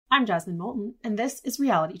I'm Jasmine Moulton, and this is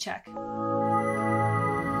Reality Check.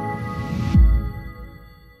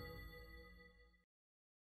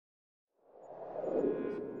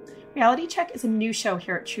 Reality Check is a new show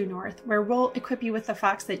here at True North, where we'll equip you with the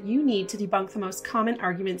facts that you need to debunk the most common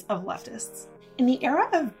arguments of leftists. In the era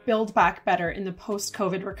of Build Back Better in the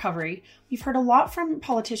post-COVID recovery, we've heard a lot from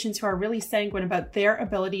politicians who are really sanguine about their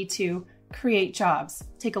ability to create jobs.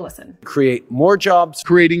 Take a listen. Create more jobs.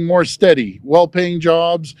 Creating more steady, well-paying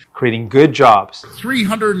jobs. Creating good jobs.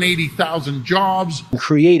 380,000 jobs.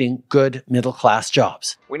 Creating good middle-class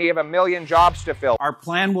jobs. We need 1 million jobs to fill. Our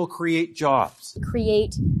plan will create jobs.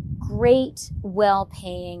 Create great,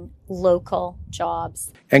 well-paying local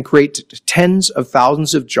jobs. And create tens of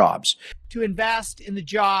thousands of jobs. To invest in the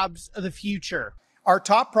jobs of the future. Our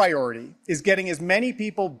top priority is getting as many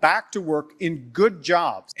people back to work in good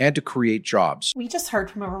jobs. And to create jobs. We just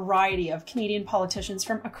heard from a variety of Canadian politicians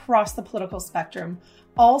from across the political spectrum,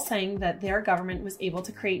 all saying that their government was able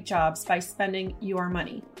to create jobs by spending your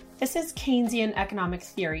money. This is Keynesian economic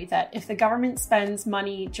theory that if the government spends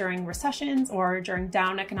money during recessions or during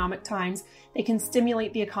down economic times, they can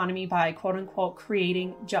stimulate the economy by quote-unquote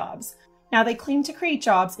creating jobs. Now, they claim to create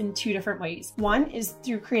jobs in two different ways. One is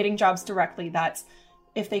through creating jobs directly. That's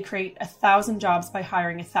if they create 1,000 jobs by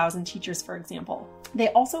hiring 1,000 teachers, for example. They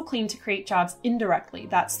also claim to create jobs indirectly.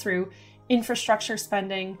 That's through infrastructure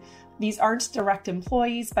spending. These aren't direct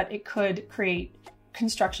employees, but it could create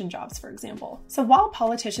construction jobs, for example. So while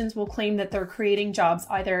politicians will claim that they're creating jobs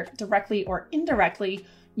either directly or indirectly,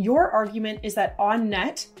 your argument is that on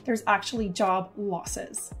net, there's actually job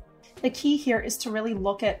losses. The key here is to really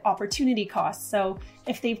look at opportunity costs. So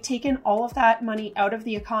if they've taken all of that money out of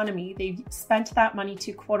the economy, they've spent that money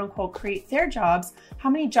to quote unquote create their jobs, how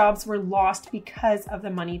many jobs were lost because of the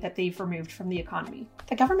money that they've removed from the economy?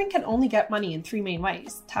 The government can only get money in three main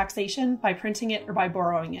ways: taxation, by printing it, or by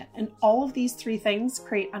borrowing it. And all of these three things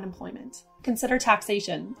create unemployment. Consider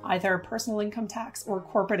taxation, either personal income tax or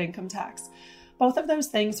corporate income tax. Both of those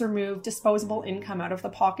things remove disposable income out of the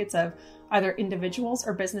pockets of either individuals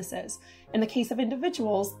or businesses. In the case of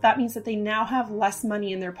individuals, that means that they now have less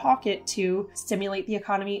money in their pocket to stimulate the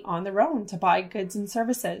economy on their own, to buy goods and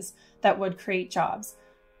services that would create jobs.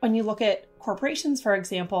 When you look at corporations, for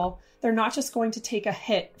example, they're not just going to take a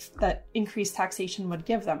hit that increased taxation would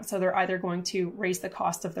give them. So they're either going to raise the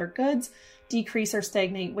cost of their goods, decrease or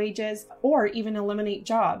stagnate wages, or even eliminate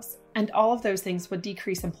jobs. And all of those things would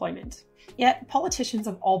decrease employment. Yet politicians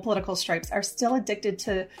of all political stripes are still addicted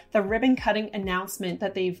to the ribbon-cutting announcement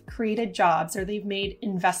that they've created jobs or they've made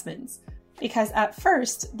investments. Because at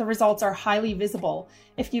first, the results are highly visible.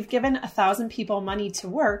 If you've given 1,000 people money to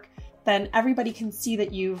work, then everybody can see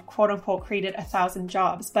that you've quote-unquote created 1,000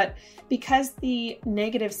 jobs. But because the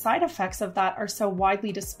negative side effects of that are so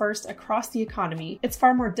widely dispersed across the economy, it's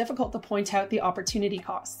far more difficult to point out the opportunity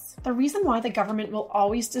costs. The reason why the government will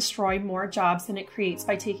always destroy more jobs than it creates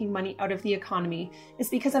by taking money out of the economy is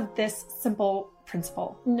because of this simple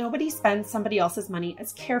principle. Nobody spends somebody else's money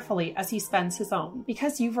as carefully as he spends his own.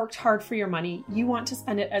 Because you've worked hard for your money, you want to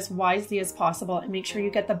spend it as wisely as possible and make sure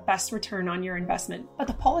you get the best return on your investment. But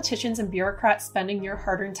the politicians and bureaucrats spending your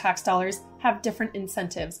hard-earned tax dollars have different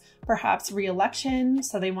incentives. Perhaps re-election,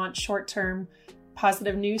 so they want short-term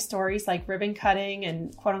positive news stories like ribbon cutting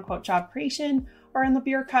and quote-unquote job creation. Or in the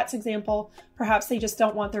bureaucrats' example, perhaps they just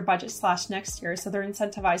don't want their budget slashed next year, so they're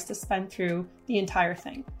incentivized to spend through the entire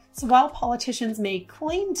thing. So while politicians may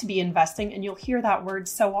claim to be investing, and you'll hear that word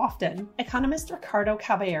so often, economist Ricardo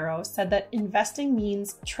Caballero said that investing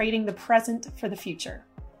means trading the present for the future.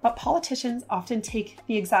 But politicians often take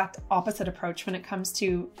the exact opposite approach when it comes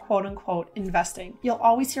to quote-unquote investing. You'll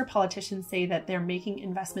always hear politicians say that they're making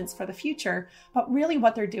investments for the future, but really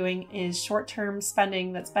what they're doing is short-term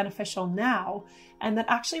spending that's beneficial now and that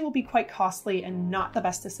actually will be quite costly and not the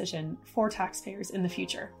best decision for taxpayers in the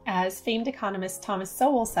future. As famed economist Thomas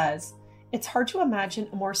Sowell says, "It's hard to imagine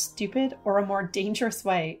a more stupid or a more dangerous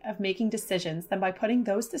way of making decisions than by putting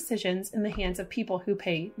those decisions in the hands of people who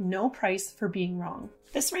pay no price for being wrong."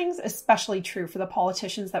 This rings especially true for the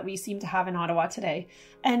politicians that we seem to have in Ottawa today,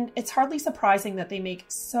 and it's hardly surprising that they make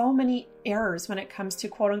so many errors when it comes to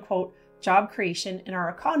quote-unquote job creation in our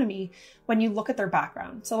economy when you look at their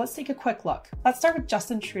background. So let's take a quick look. Let's start with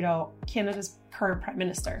Justin Trudeau, Canada's current Prime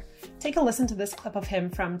Minister. Take a listen to this clip of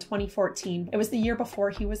him from 2014. It was the year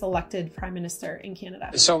before he was elected Prime Minister in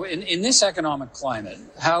Canada. So in this economic climate,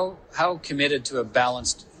 how committed to a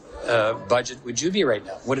balanced budget would you be right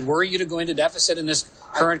now? Would it worry you to go into deficit in this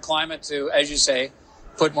current climate to, as you say,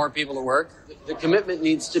 put more people to work? The commitment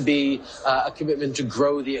needs to be a commitment to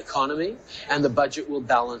grow the economy, and the budget will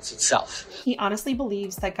balance itself. He honestly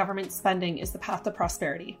believes that government spending is the path to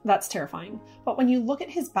prosperity. That's terrifying. But when you look at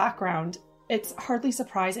his background, it's hardly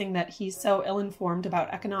surprising that he's so ill-informed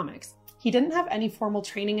about economics. He didn't have any formal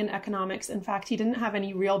training in economics. In fact, he didn't have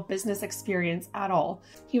any real business experience at all.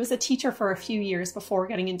 He was a teacher for a few years before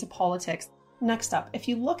getting into politics. Next up, if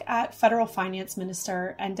you look at Federal Finance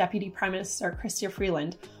Minister and Deputy Prime Minister Chrystia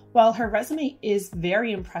Freeland, while her resume is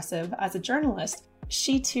very impressive as a journalist,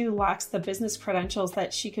 she too lacks the business credentials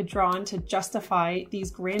that she could draw on to justify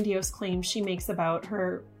these grandiose claims she makes about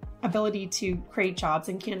her ability to create jobs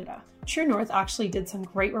in Canada. True North actually did some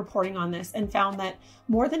great reporting on this and found that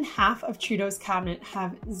more than half of Trudeau's cabinet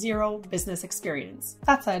have zero business experience.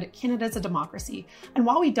 That said, Canada's a democracy, and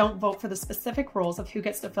while we don't vote for the specific roles of who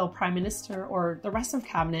gets to fill Prime Minister or the rest of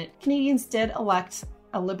cabinet, Canadians did elect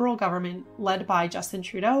a Liberal government led by Justin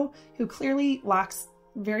Trudeau, who clearly lacks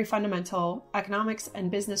very fundamental economics and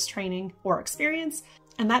business training or experience,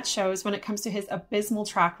 and that shows when it comes to his abysmal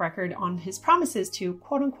track record on his promises to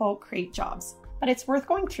quote-unquote create jobs. But it's worth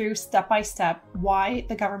going through step by step why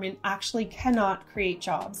the government actually cannot create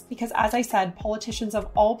jobs. Because as I said, politicians of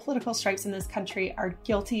all political stripes in this country are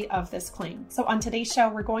guilty of this claim. So on today's show,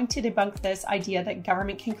 we're going to debunk this idea that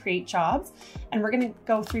government can create jobs, and we're going to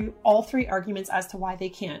go through all three arguments as to why they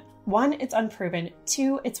can't. 1, it's unproven.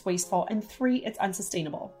 2, it's wasteful. And 3, it's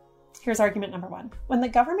unsustainable. Here's argument number 1. When the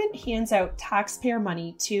government hands out taxpayer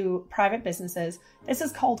money to private businesses, this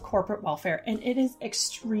is called corporate welfare, and it is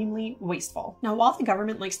extremely wasteful. Now, while the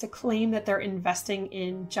government likes to claim that they're investing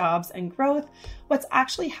in jobs and growth, what's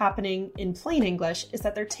actually happening in plain English is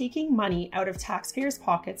that they're taking money out of taxpayers'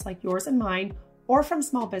 pockets like yours and mine, or from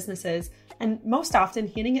small businesses, and most often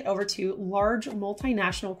handing it over to large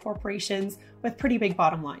multinational corporations with pretty big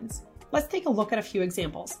bottom lines. Let's take a look at a few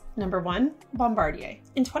examples. Number 1, Bombardier.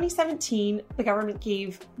 In 2017, the government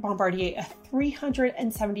gave Bombardier a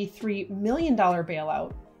 $373 million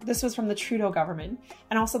bailout. This was from the Trudeau government,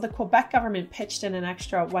 and also the Quebec government pitched in an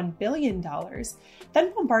extra $1 billion.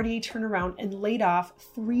 Then Bombardier turned around and laid off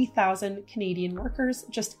 3,000 Canadian workers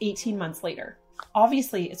just 18 months later.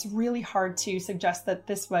 Obviously, it's really hard to suggest that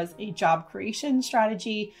this was a job creation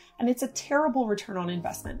strategy, and it's a terrible return on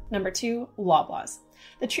investment. Number 2, Loblaws.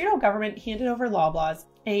 The Trudeau government handed over Loblaws,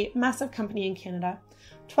 a massive company in Canada,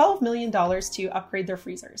 $12 million to upgrade their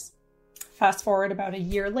freezers. Fast forward about a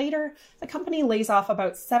year later, the company lays off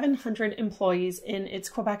about 700 employees in its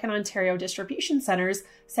Quebec and Ontario distribution centers,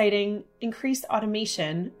 citing increased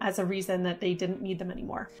automation as a reason that they didn't need them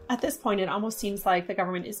anymore. At this point, it almost seems like the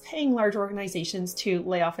government is paying large organizations to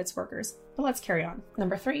lay off its workers. But let's carry on.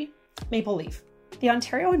 Number 3, Maple Leaf. The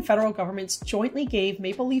Ontario and federal governments jointly gave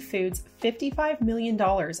Maple Leaf Foods $55 million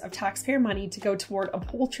of taxpayer money to go toward a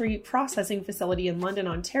poultry processing facility in London,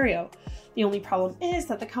 Ontario. The only problem is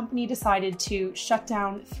that the company decided to shut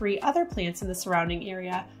down 3 other plants in the surrounding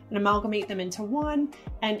area and amalgamate them into one,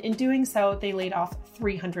 and in doing so, they laid off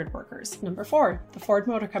 300 workers. Number 4, the Ford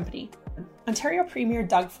Motor Company. Ontario Premier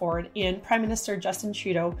Doug Ford and Prime Minister Justin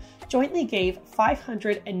Trudeau jointly gave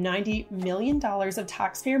 $590 million of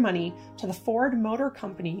taxpayer money to the Ford Motor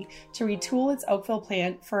Company to retool its Oakville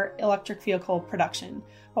plant for electric vehicle production.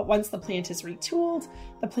 But once the plant is retooled,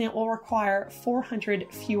 the plant will require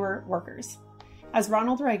 400 fewer workers. As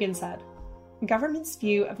Ronald Reagan said, government's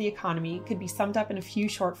view of the economy could be summed up in a few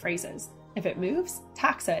short phrases. If it moves,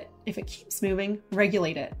 tax it. If it keeps moving,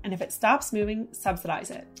 regulate it. And if it stops moving, subsidize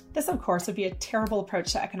it. This, of course, would be a terrible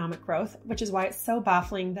approach to economic growth, which is why it's so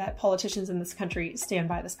baffling that politicians in this country stand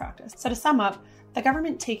by this practice. So to sum up, the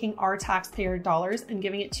government taking our taxpayer dollars and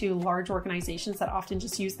giving it to large organizations that often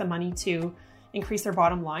just use the money to increase their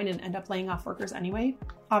bottom line and end up laying off workers anyway,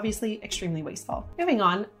 obviously extremely wasteful. Moving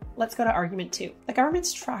on, let's go to argument 2. The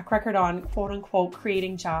government's track record on quote-unquote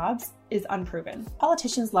creating jobs is unproven.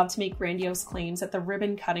 Politicians love to make grandiose claims at the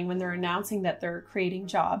ribbon cutting when they're announcing that they're creating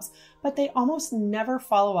jobs, but they almost never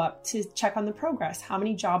follow up to check on the progress. How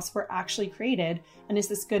many jobs were actually created, and is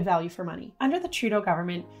this good value for money? Under the Trudeau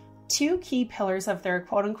government, 2 key pillars of their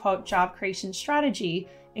quote-unquote job creation strategy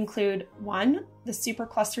include 1, the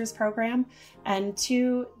Superclusters program, and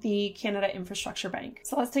 2, the Canada Infrastructure Bank.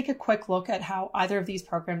 So let's take a quick look at how either of these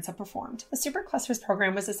programs have performed. The Superclusters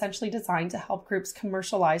program was essentially designed to help groups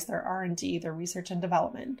commercialize their R&D, their research and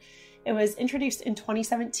development. It was introduced in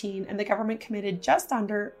 2017, and the government committed just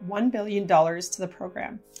under $1 billion to the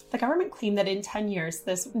program. The government claimed that in 10 years,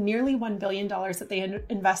 this nearly $1 billion that they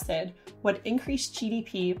invested would increase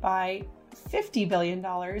GDP by $50 billion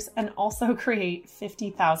and also create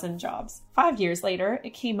 50,000 jobs. 5 years later,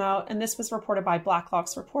 it came out, and this was reported by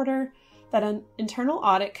Blacklock's reporter, that an internal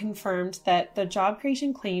audit confirmed that the job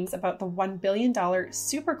creation claims about the $1 billion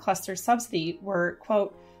supercluster subsidy were,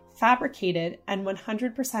 quote, fabricated and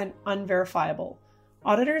 100% unverifiable.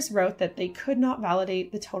 Auditors wrote that they could not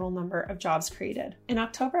validate the total number of jobs created. In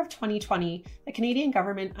October of 2020, the Canadian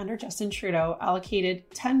government under Justin Trudeau allocated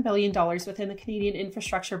 $10 billion within the Canadian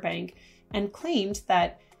Infrastructure Bank and claimed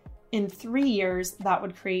that in 3 years that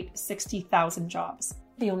would create 60,000 jobs.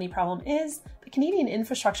 The only problem is the Canadian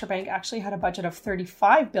Infrastructure Bank actually had a budget of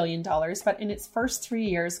 $35 billion, but in its first 3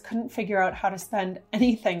 years couldn't figure out how to spend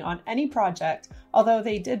anything on any project, although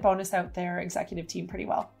they did bonus out their executive team pretty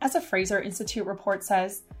well. As a Fraser Institute report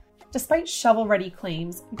says, despite shovel-ready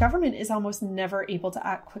claims, government is almost never able to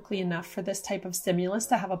act quickly enough for this type of stimulus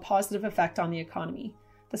to have a positive effect on the economy.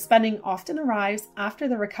 The spending often arrives after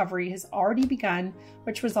the recovery has already begun,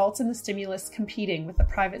 which results in the stimulus competing with the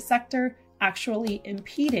private sector, actually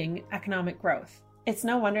impeding economic growth. It's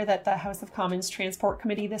no wonder that the House of Commons Transport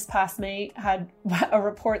Committee this past May had a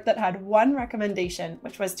report that had one recommendation,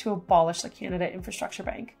 which was to abolish the Canada Infrastructure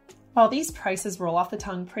Bank. While these prices roll off the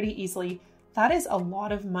tongue pretty easily, that is a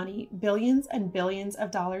lot of money, billions and billions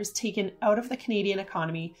of dollars taken out of the Canadian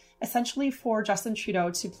economy, essentially for Justin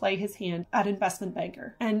Trudeau to play his hand at investment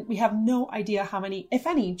banker. And we have no idea how many, if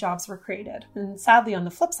any, jobs were created. And sadly, on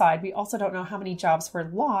the flip side, we also don't know how many jobs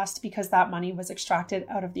were lost because that money was extracted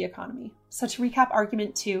out of the economy. So to recap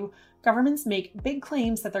argument 2, governments make big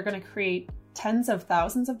claims that they're going to create tens of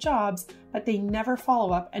thousands of jobs, but they never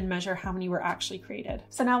follow up and measure how many were actually created.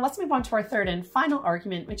 So now let's move on to our third and final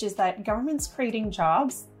argument, which is that governments creating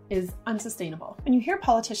jobs is unsustainable. When you hear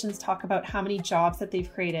politicians talk about how many jobs that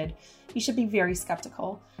they've created, you should be very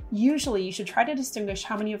skeptical. Usually, you should try to distinguish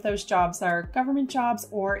how many of those jobs are government jobs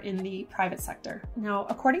or in the private sector. Now,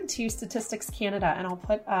 according to Statistics Canada, and I'll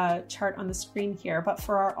put a chart on the screen here, but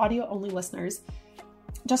for our audio-only listeners,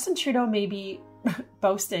 Justin Trudeau may be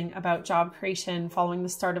boasting about job creation following the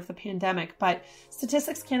start of the pandemic, but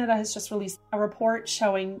Statistics Canada has just released a report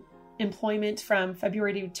showing employment from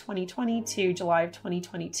February 2020 to July of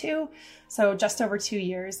 2022, so just over 2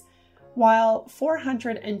 years. While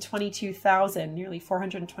 422,000, nearly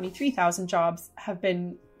 423,000 jobs have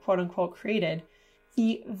been quote-unquote created,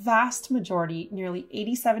 the vast majority, nearly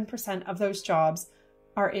 87% of those jobs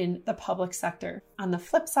are in the public sector. On the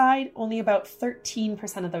flip side, only about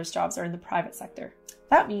 13% of those jobs are in the private sector.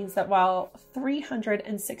 That means that while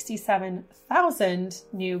 367,000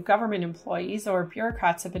 new government employees or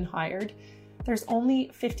bureaucrats have been hired, there's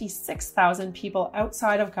only 56,000 people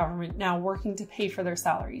outside of government now working to pay for their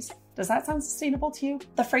salaries. Does that sound sustainable to you?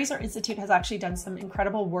 The Fraser Institute has actually done some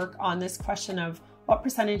incredible work on this question of what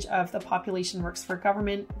percentage of the population works for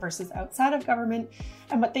government versus outside of government.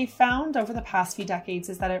 And what they found over the past few decades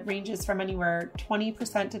is that it ranges from anywhere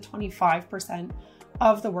 20% to 25%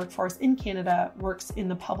 of the workforce in Canada works in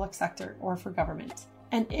the public sector or for government.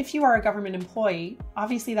 And if you are a government employee,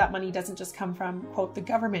 obviously that money doesn't just come from, quote, the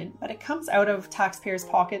government, but it comes out of taxpayers'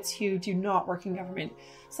 pockets who do not work in government.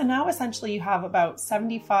 So now essentially you have about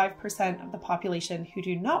 75% of the population who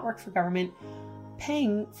do not work for government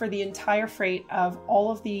paying for the entire freight of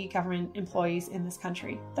all of the government employees in this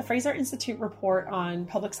country. The Fraser Institute report on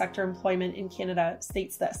public sector employment in Canada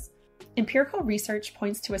states this: empirical research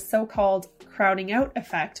points to a so-called crowding out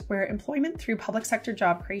effect where employment through public sector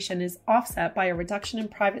job creation is offset by a reduction in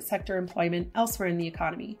private sector employment elsewhere in the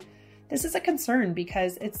economy. This is a concern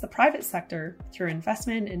because it's the private sector, through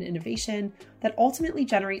investment and innovation, that ultimately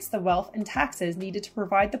generates the wealth and taxes needed to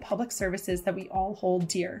provide the public services that we all hold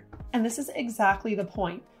dear. And this is exactly the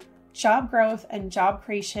point. Job growth and job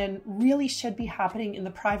creation really should be happening in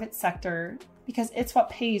the private sector because it's what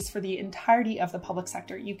pays for the entirety of the public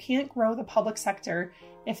sector. You can't grow the public sector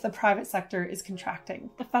if the private sector is contracting.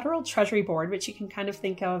 The Federal Treasury Board, which you can kind of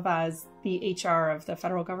think of as the HR of the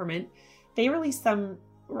federal government, they released some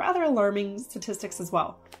rather alarming statistics as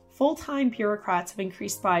well. Full-time bureaucrats have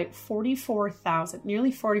increased by 44,000, nearly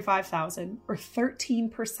 45,000, or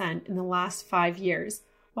 13% in the last 5 years,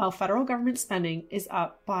 while federal government spending is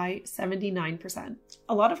up by 79%.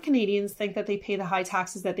 A lot of Canadians think that they pay the high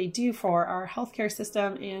taxes that they do for our healthcare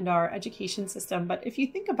system and our education system, but if you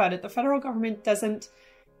think about it, the federal government doesn't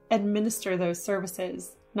administer those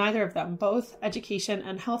services. Neither of them. Both education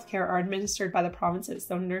and healthcare are administered by the provinces.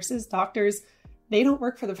 So nurses, doctors, they don't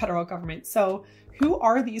work for the federal government. So who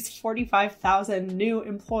are these 45,000 new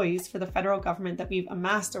employees for the federal government that we've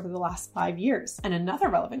amassed over the last 5 years? And another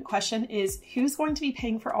relevant question is who's going to be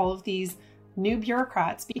paying for all of these new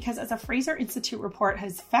bureaucrats? Because as a Fraser Institute report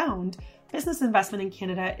has found, business investment in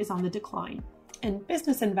Canada is on the decline. And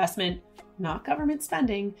business investment not government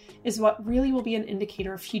spending, is what really will be an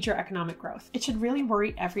indicator of future economic growth. It should really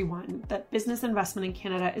worry everyone that business investment in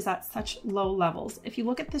Canada is at such low levels. If you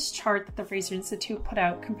look at this chart that the Fraser Institute put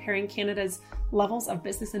out comparing Canada's levels of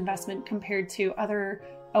business investment compared to other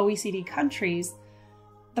OECD countries,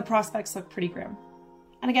 the prospects look pretty grim.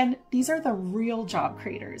 And again, these are the real job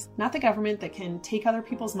creators, not the government that can take other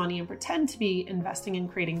people's money and pretend to be investing in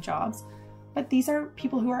creating jobs, but these are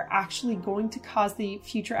people who are actually going to cause the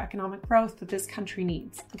future economic growth that this country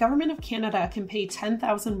needs. The government of Canada can pay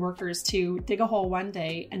 10,000 workers to dig a hole one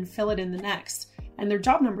day and fill it in the next, and their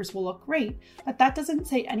job numbers will look great, but that doesn't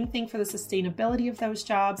say anything for the sustainability of those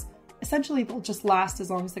jobs. Essentially, they'll just last as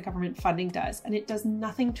long as the government funding does, and it does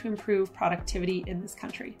nothing to improve productivity in this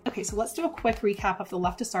country. Okay, so let's do a quick recap of the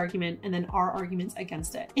leftist argument and then our arguments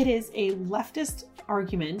against it. It is a leftist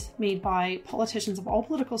argument made by politicians of all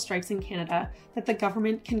political stripes in Canada that the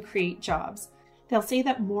government can create jobs. They'll say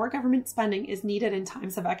that more government spending is needed in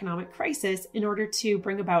times of economic crisis in order to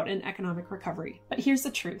bring about an economic recovery. But here's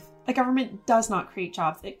the truth. The government does not create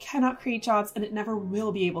jobs. It cannot create jobs, and it never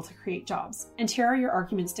will be able to create jobs. And here are your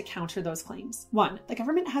arguments to counter those claims. 1. The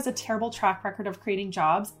government has a terrible track record of creating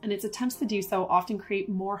jobs, and its attempts to do so often create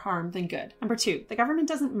more harm than good. 2. The government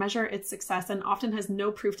doesn't measure its success and often has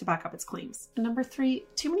no proof to back up its claims. And 3.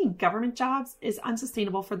 Too many government jobs is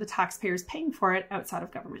unsustainable for the taxpayers paying for it outside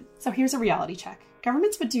of government. So here's a reality check.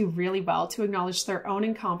 Governments would do really well to acknowledge their own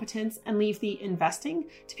incompetence and leave the investing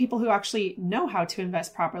to people who actually know how to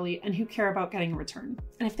invest properly and who care about getting a return.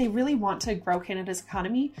 And if they really want to grow Canada's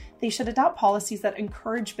economy, they should adopt policies that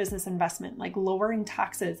encourage business investment, like lowering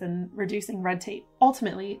taxes and reducing red tape.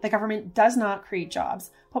 Ultimately, the government does not create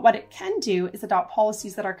jobs, but what it can do is adopt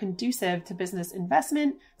policies that are conducive to business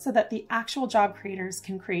investment so that the actual job creators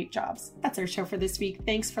can create jobs. That's our show for this week.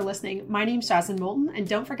 Thanks for listening. My name's Jasmine Moulton, and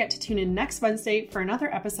don't forget to tune in next Wednesday for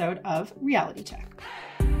another episode of Reality Check.